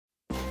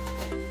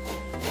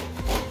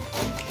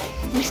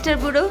Mister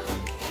बुढो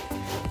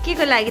के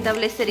को लागि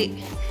तपाईले यसरी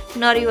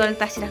नरिवल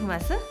तासिराख्नु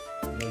भएको छ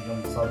एकदम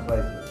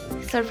सरप्राइज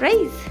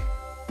सरप्राइज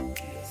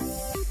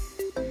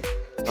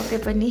ओके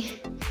पनि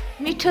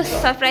मिठो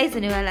सरप्राइज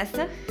हुनेवाला छ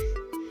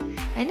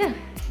हैन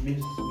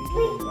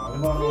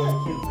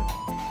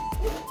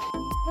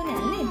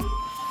बनाल्ने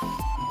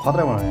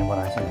खतरा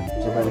बनाएको छ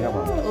चेपारीका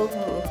बनाएको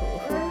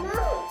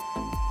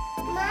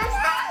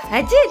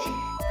हजुर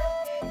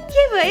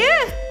के भयो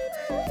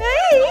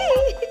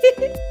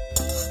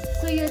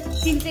सो यो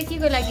चिन चाहिँ के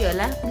को लागि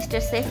होला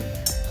मिस्टर सेफ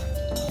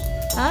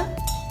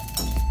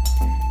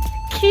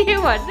के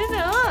भन्नु न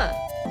हो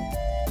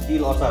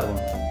तिल अचार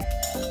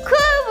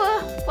खुब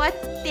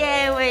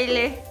पत्याए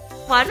मैले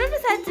भन्नु न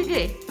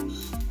साँच्चीकै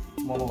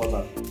मोमो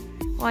अचार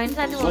होइन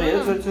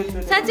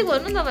साँच्ची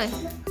भन्नु न तपाईँ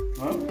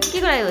के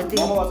को लागि हो त्यो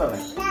मोमो अचार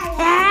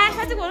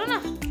साँच्ची भन्नु न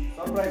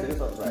सरप्राइज हो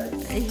सरप्राइज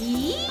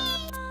ई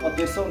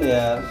त्यसो नि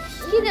यार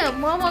किन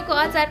मोमोको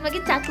अचारमा कि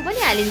चाकु पनि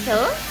हालिन्छ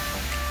हो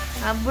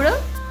बुढो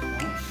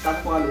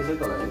चाकु हालिन्छ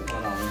तँलाई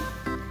बनाउने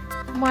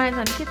मलाई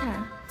झन् के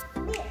थाहा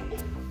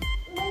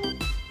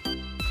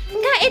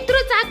यत्रो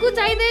चाकु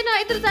चाहिँदैन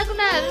यत्रो चाकु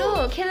नहाल्नु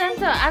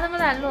खेलान्छ आधा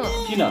मात्र हाल्नु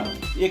किन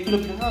 1 किलो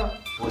पिठो छ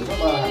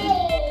भोलिसम्म बनाएर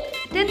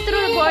त्यत्रो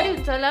बढी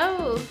हुन्छ होला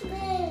हौ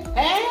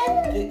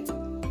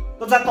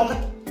त जा तल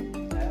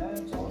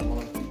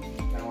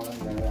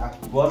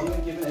गर्नु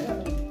के पनि हैन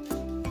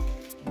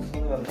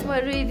म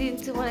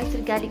रुइदिन्छु मलाई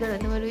यसरी गाली गर्यो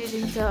भने म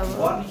रुइदिन्छु अब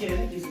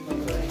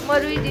म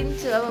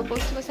रुइदिन्छु अब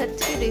पक्समा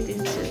साँच्चै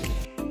रुइदिन्छु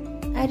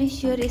आर यु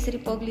स्योर यसरी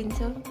पग्लिन्छ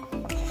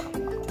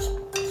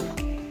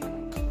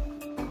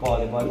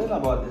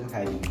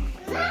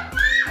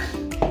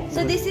सो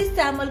दिस इज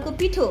चामलको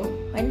पिठो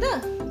होइन त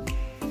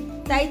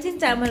चाहिँ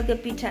चामलको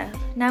पिठा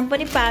नाम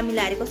पनि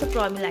पामिला अरे कस्तो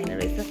प्रमिला होइन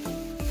रहेछ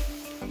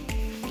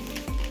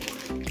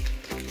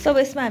सब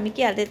यसमा हामी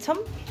के हाल्दैछौँ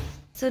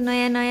सो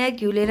नयाँ नयाँ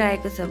घिउ लिएर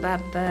आएको छ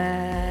बाबा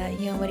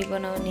यमरी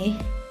बनाउने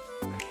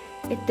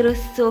यत्रो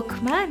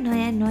सोखमा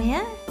नयाँ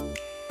नयाँ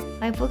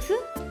आइपुग्छु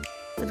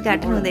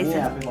उद्घाटन हुँदैछ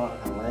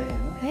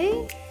है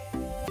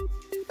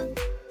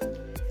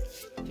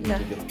ल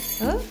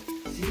हो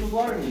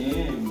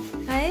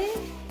है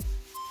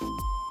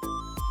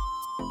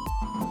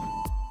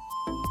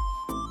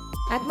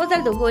हात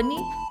मजाले धोको हो नि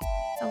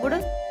बुढो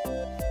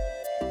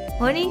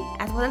हो नि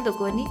हात मजाले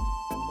धोको हो नि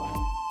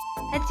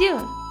साँच्ची हो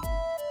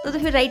तँ त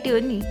फेरि राइटी हो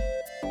नि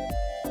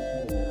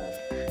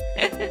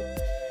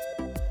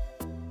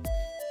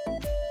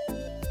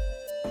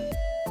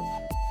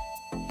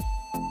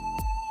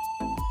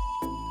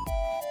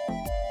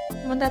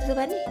मनतातो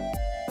पानी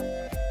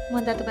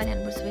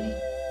हाल्नुपर्छ फेरि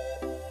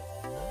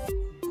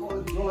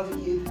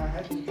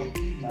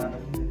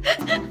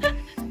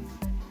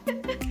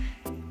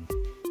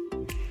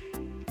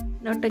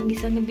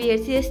नौटङ्गीसँग बिहे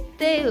चाहिँ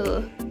यस्तै हो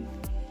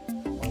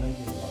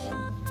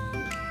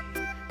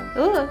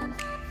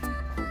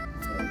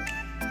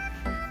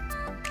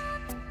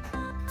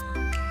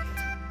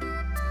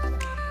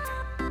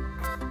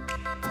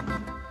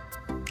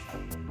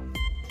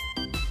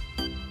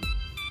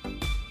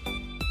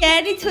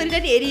क्यारी छोरीलाई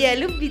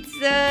हेरिहाल्यो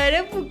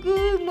बिचरा पुकु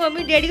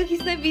मम्मी ड्याडीको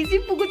खिच्न बिजी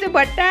पुकु चाहिँ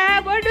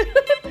भट्टाभट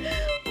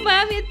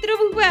माम यत्रो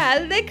पुकु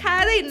हाल्दै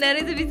खाँदै हिँड्दा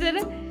रहेछ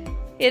बिचरा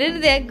हेर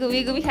न त्यहाँ घुमी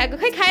घुमी खाएको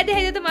खै खाए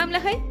देखाइदियो त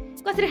मामलाई खै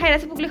कसरी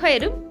खाइरहेछ पुकले खै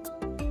हेरौँ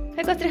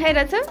खै कसरी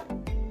खाइरहेछ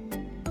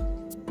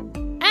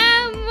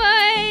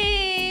आमै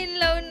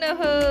लौ न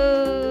हो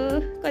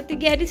कति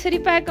ग्यारी छोरी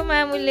पाएको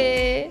मामुले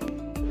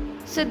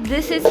so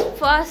this is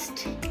first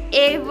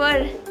ever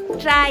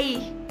try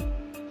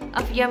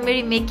of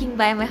Yamari making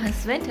by my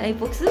husband.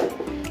 आइपुग्छु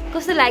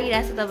कस्तो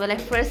लागिरहेछ तपाईलाई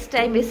फर्स्ट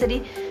टाइम यसरी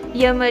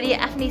Yamari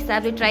आफ्नो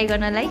हिसाबले ट्राई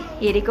गर्नलाई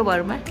हेरेको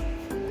भरमा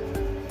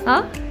ह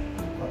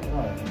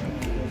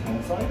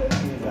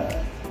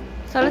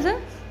सल्लो छ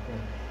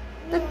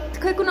त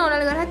खै कुन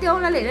औलाले गर्दा त्यो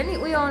औलाले हेर नि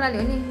उयो औलाले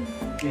हो नि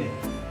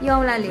यो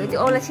औलाले हो त्यो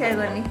औला सेयर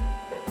गर्ने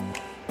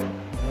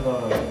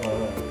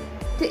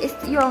त्यो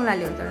यो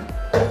औलाले हो तर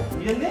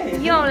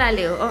यो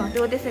औलाले हो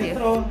त्यो त्यसरी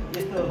हो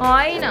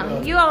होइन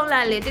यो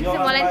औलाले त्यो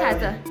चाहिँ मलाई थाहा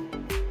छ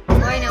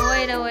होइन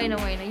होइन होइन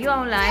होइन यो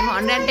औँला आएम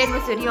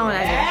 110% यो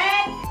औँला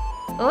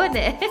हो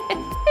नि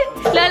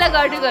ल ल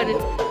गर्नु गर्नु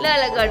ल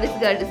ल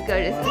गर्नुहोस् गर्नुहोस्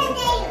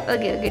गर्नुहोस्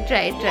ओके ओके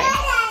ट्राई ट्राई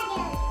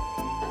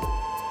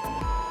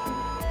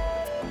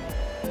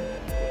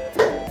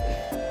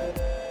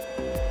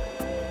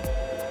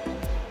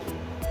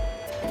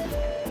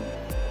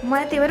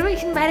मलाई त्यही भएर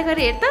एकछिन बाहिर गएर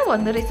हेर त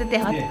भन्दो रहेछ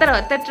त्यहाँ हतार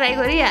हतार ट्राई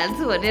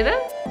गरिहाल्छु भनेर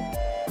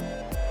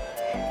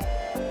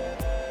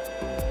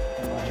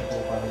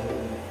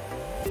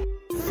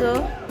सो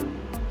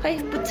खै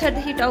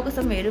पुच्छरदेखि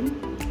टाउकोसम्म हेरौँ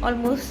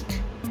almost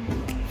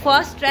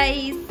first try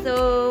so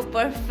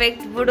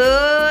perfect बुढो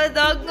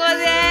दङ्गो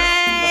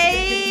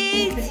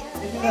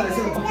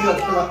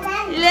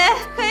ल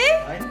खै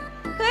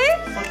खै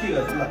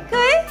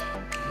खै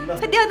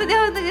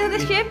देखाउँदा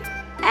सेप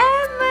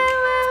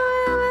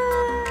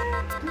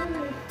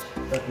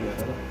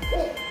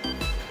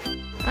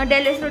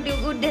ड्याडी यस्तो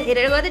गुड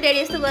हेरेर गर्दै ड्याडी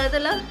यस्तो गर त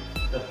ल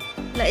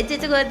ल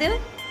यस्तो गरिदेऊ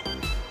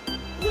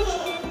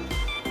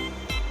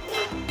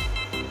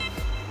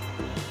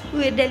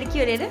उयो डेली के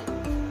अरे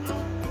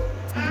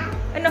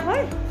नखोइ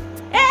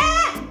ए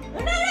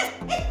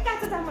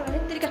काँचो चामल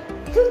हाल्यो तेरिका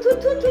थु थु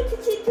थु थु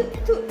थु थु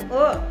थु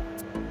हो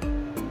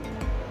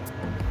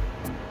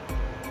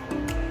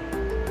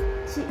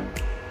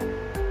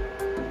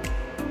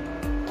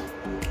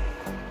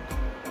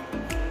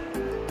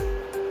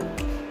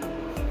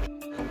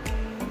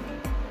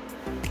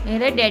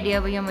हेरे ड्याडी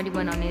अब यमरी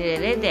बनाउने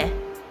हेरे त्यहाँ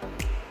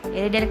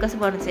हेरे ड्याडी कसो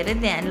बनाउँछ हेरे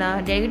त्यहाँ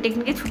ल ड्याडीको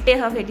टेक्निकै छुट्टै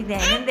छ फेरि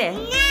त्यहाँ होइन नि त्यहाँ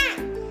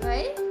है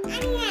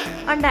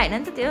अन्डा होइन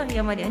नि त त्यो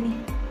यमरी हो नि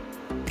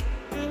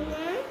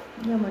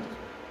यमरी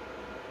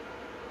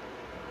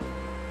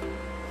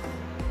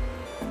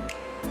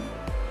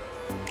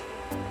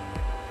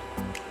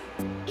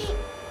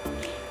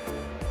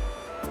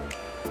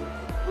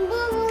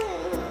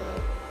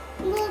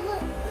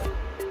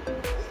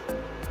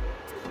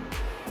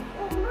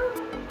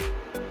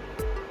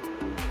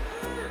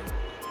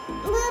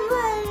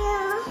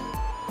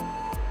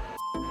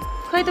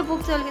खै त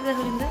पुग्छ अलिकति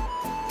खोलिन्छ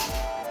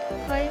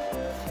खै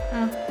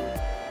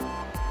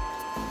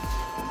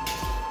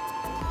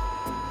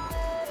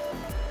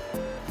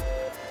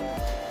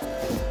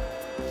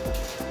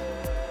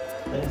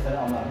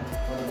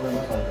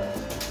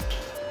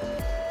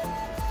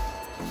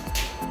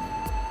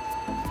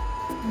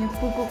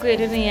पुगुको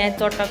हेऱ्यो नि यहाँ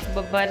चटक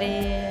बब्बारे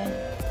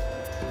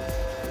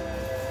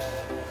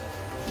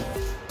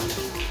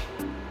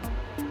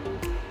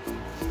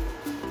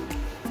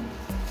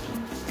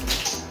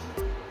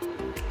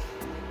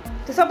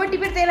सबै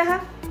टिपेर त्यही राख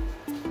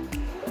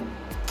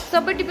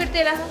सबै टिपेर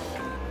त्यही राख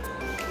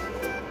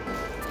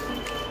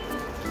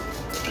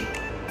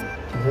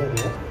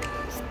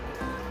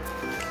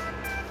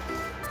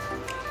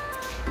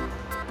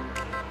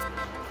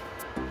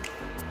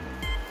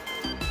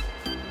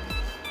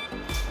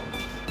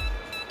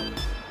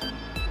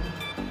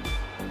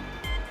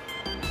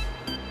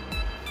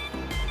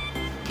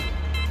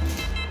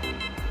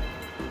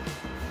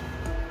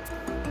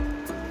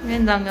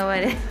मेन दङ्गा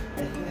भरे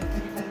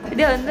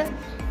dia anda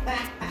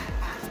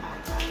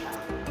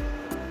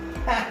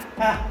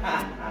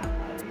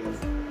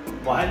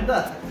Wanda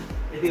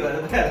ini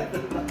mana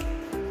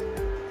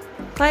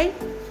kai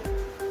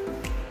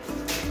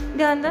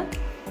dia anda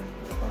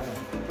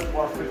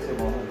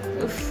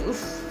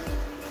uff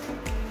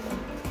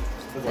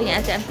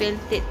यहाँ चाहिँ पेल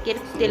के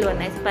तेल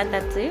बनाएछ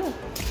पातात चाहिँ हो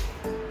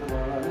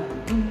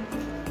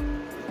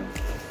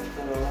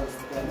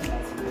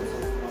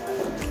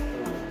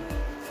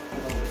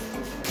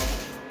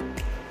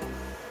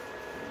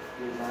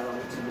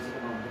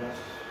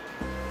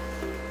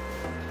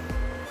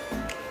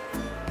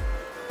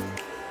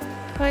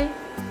खै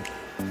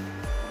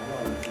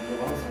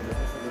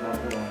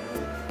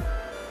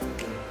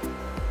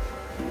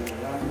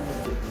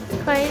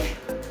खै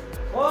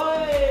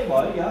ओए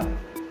भयो क्या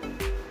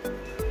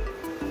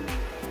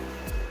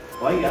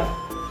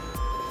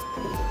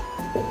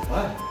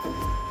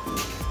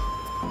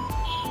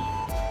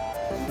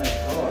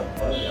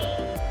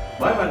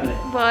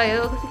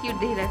भयो कस्तो क्युट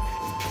देखिरहेको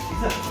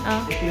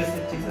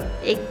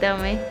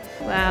एकदमै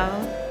वाउ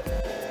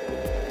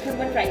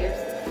ट्राई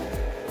गर्छ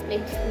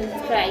Let's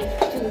try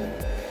too.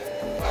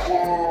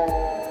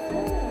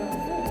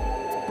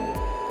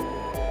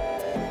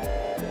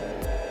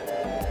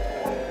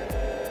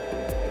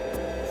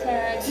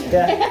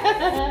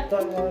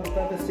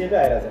 Tanto siapa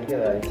air asam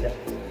kita air siapa?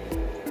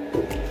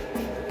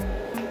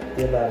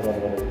 Dia baru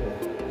baru.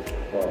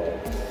 Oh,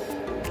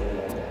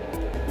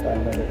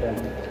 tanpa dekat.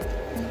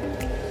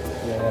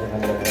 Dia orang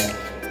hamil.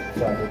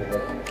 Suatu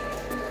dekat.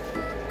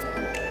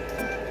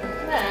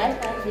 Mas,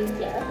 pasti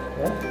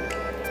siapa?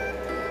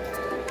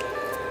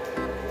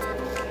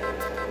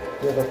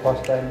 This is the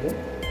first time you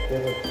the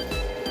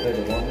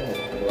morning.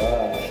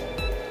 Wow,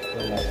 so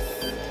nice.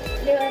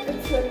 Newarni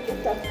छोरी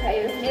सब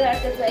खायो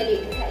नेवारको छोरी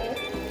खायो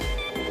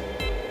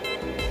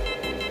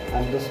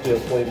I'm just still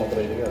playing my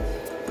play guys.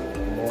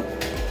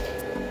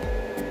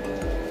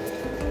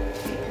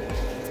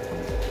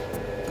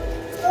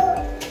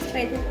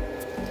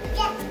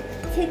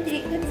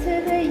 छेत्रीको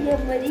छोरा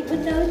यमरी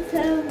बनाउँछ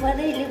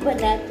मनैले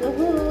बनाएको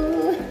हो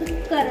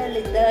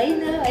करले त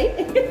हैन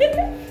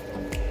है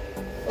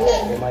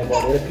My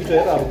body picture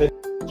है अब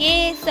के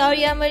सर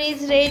यमरी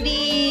इज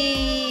रेडी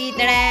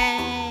टडैं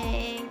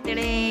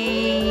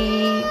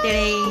टडैं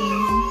टडैं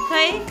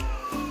खै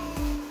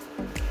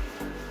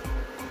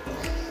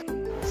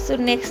So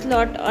next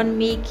lot on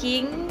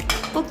making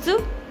पुग्छु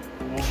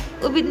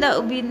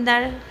उभिन्दा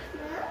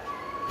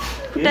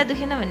खुट्टा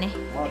दुखेन भने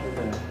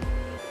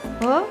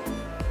हो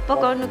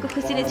पकाउनुको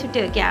खुसी नै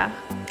छुट्यो क्या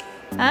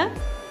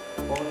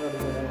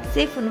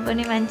सेफ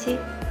हुनुपर्ने मान्छे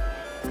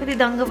कति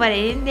दङ्गो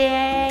पारेर नि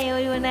त्यहाँ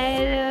यो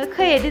बनाएर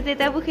खै हेर्नु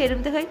त्यता मुख हेरौँ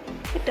त खै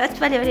टच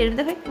पाले भने हेरौँ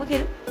त खै मुख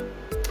हेरौँ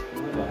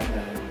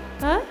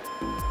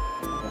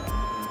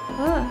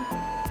हो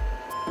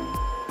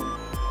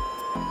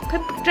खै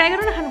ट्राई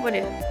गरौँ न खानु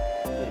पर्यो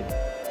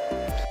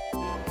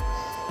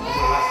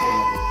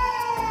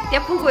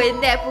त्यहाँ पुगो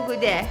हेर्नु त्यहाँ पुगो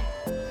त्यहाँ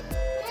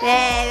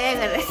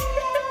गरेर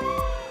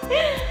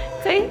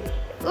खै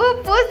ऊ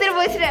पोस्टर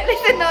बसिरहेको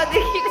रहेछ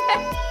नदेखिन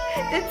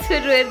त्यो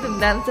छोरीहरू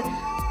धुमधाम छ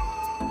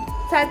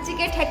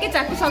साँच्चीकै ठ्याक्कै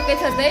चाकु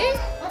सकेछ है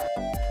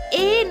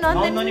ए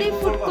नन्दनले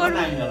फुड कोर्ट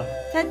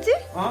साँच्ची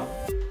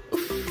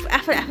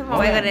आफै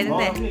मोबाइल गरेर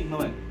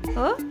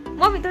हो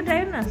मम्मी त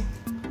ड्राइभ न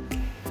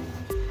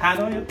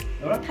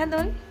खाँदो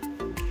है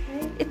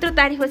यत्रो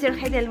तारिफ बसेर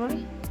खाइदिहाल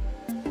मम्मी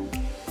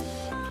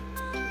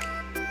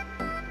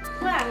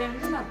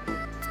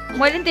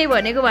मैले पनि त्यही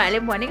भनेको भएले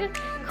भनेको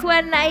खुवा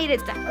नाइ रे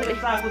चाकुले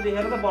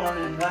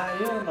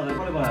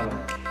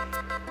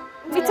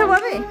मिठो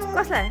मम्मी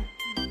कसलाई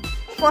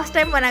फर्स्ट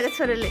टाइम बनाएको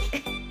छोरीले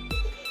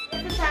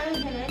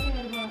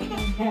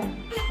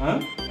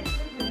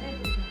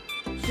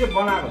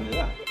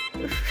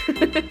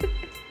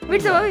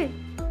मिठो मम्मी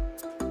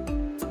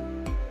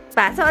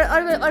पास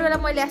अरू बेला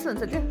मैले आएको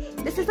हुन्छ त्यो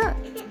त्यस्तै छ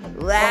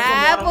वा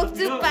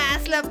पुग्छु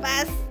पास ल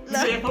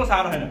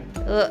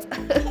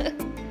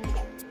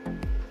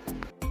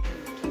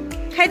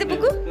खाइदे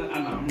पुग्नु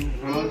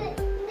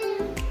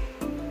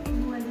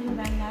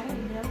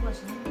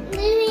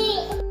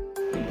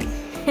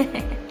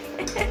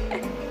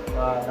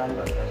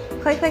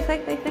खै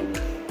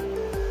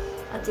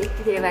अझ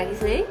यति धेरै बाँकी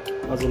छ है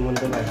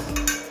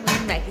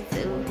बाँकी छ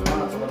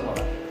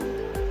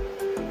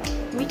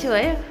मिठो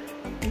भयो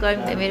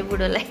गर्मी भयो मेरो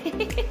बुढोलाई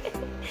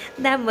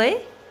दाम भयो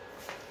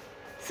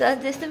सो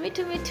जस्तो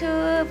मिठो मिठो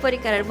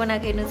परिकारहरू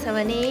बनाएको हेर्नु छ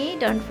भने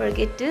don't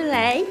forget to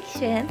like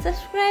share and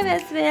subscribe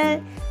as well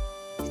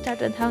start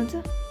गर्न थाहा हुन्छ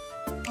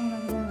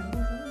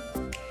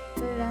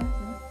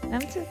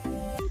राम्रो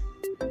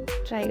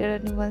ट्राई गरेर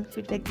मलाई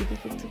फिडब्याक दिँदै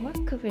पुग्छु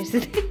मक्क फेर्छु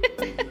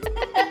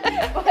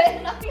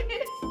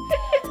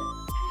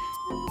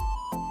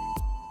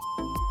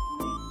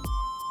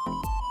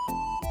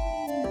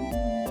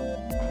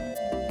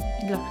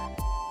ल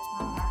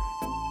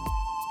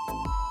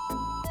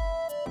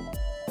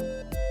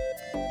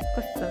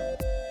कस्तो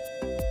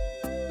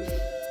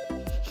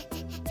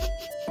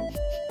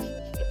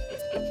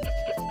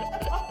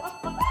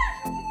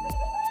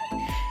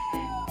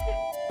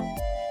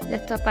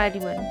चपारी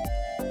भन्नु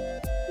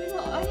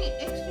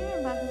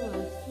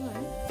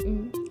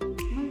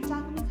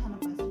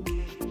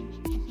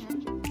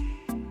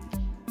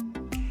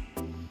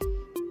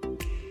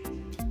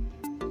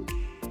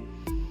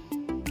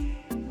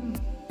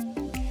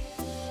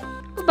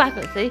बाको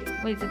हुन्छ है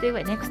मैले चाहिँ त्यही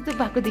भने कस्तो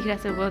बाको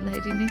देखिरहेको छ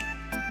भन्दाखेरि नि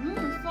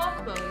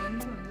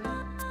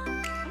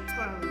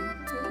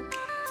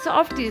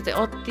सफ्ट चाहिँ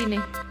अति नै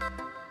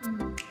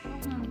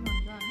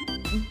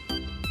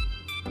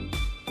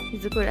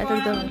हिजोको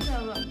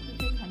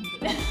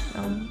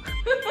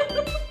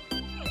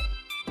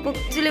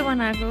पुक्चुले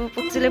बनाएको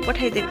पुक्चुले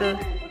पठाइदिएको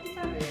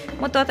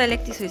म तता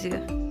लेख्छु सोचेको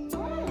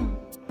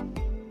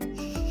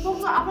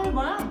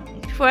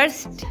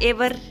फर्स्ट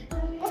एभर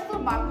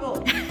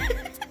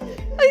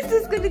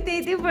उसको नि त्यही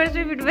थियो फर्स्ट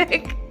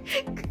फिडब्याक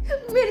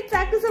मेरो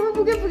चाकुसम्म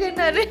पुगेन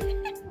अरे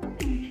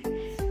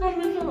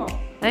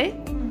है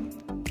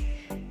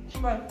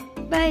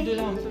बाई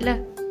ल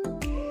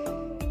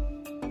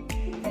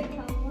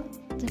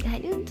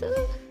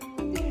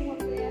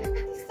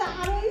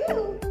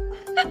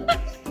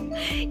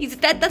हिजो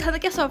ताता थाहा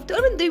क्या सफ्ट थियो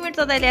 2 मिनट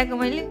तता ल्याएको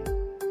मैले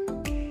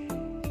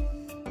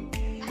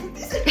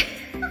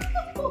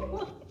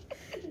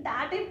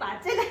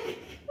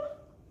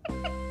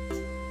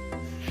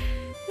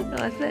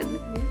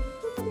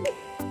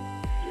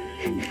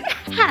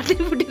हातले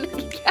फुटेन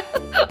क्या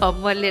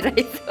हम्मरले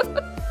रहेछ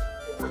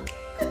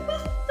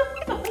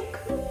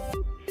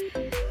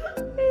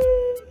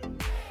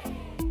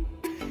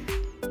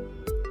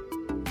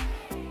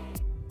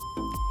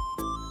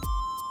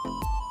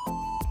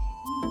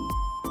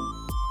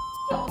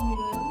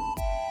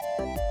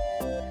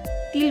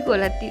तिलको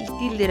होला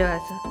तिल दिएर भएको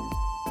छ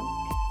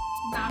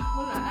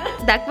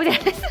दाग पनि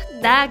हालेछ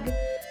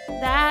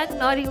दाग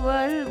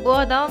नरिवल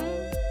बदम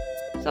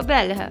सबै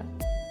हाले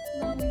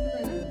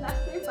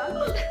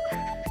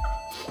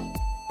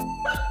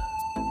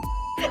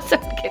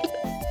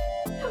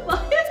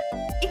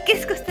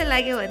केस कस्तो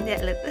लाग्यो भन्दै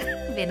हाल त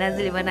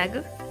भेनाजुले बनाएको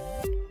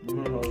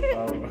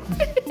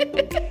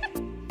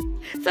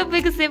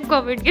सबैको सेम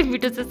कमेन्ट के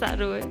मिठो छ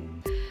साह्रो भयो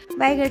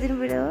बाई गरिदिनु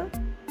पऱ्यो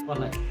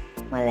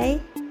मलाई